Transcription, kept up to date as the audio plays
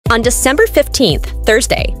On December 15th,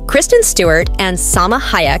 Thursday, Kristen Stewart and Salma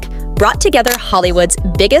Hayek brought together Hollywood's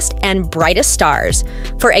biggest and brightest stars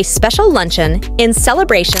for a special luncheon in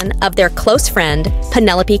celebration of their close friend,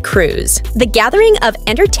 Penelope Cruz. The gathering of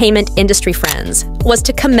entertainment industry friends was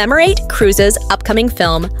to commemorate Cruz's upcoming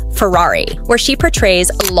film, Ferrari, where she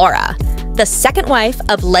portrays Laura, the second wife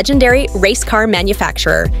of legendary race car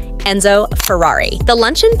manufacturer Enzo Ferrari. The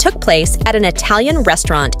luncheon took place at an Italian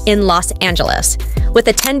restaurant in Los Angeles, with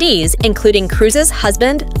attendees including Cruz's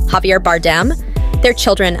husband, Javier Bardem, their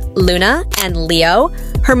children Luna and Leo,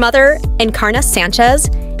 her mother Encarna Sanchez,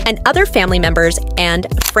 and other family members and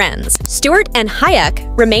friends. Stewart and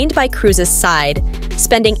Hayek remained by Cruz's side,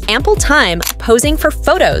 spending ample time posing for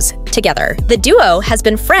photos together. The duo has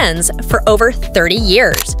been friends for over 30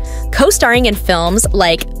 years, co-starring in films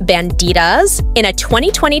like Banditas. In a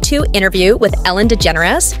 2022 interview with Ellen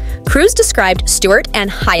DeGeneres, Cruz described Stewart and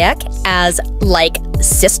Hayek as like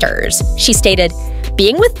sisters. She stated,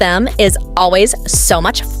 "Being with them is always so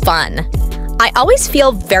much fun. I always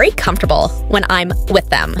feel very comfortable when I'm with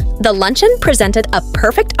them." The luncheon presented a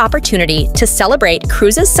perfect opportunity to celebrate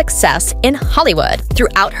Cruz's success in Hollywood.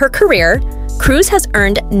 Throughout her career, Cruz has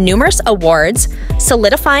earned numerous awards,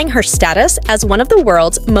 solidifying her status as one of the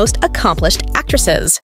world's most accomplished actresses.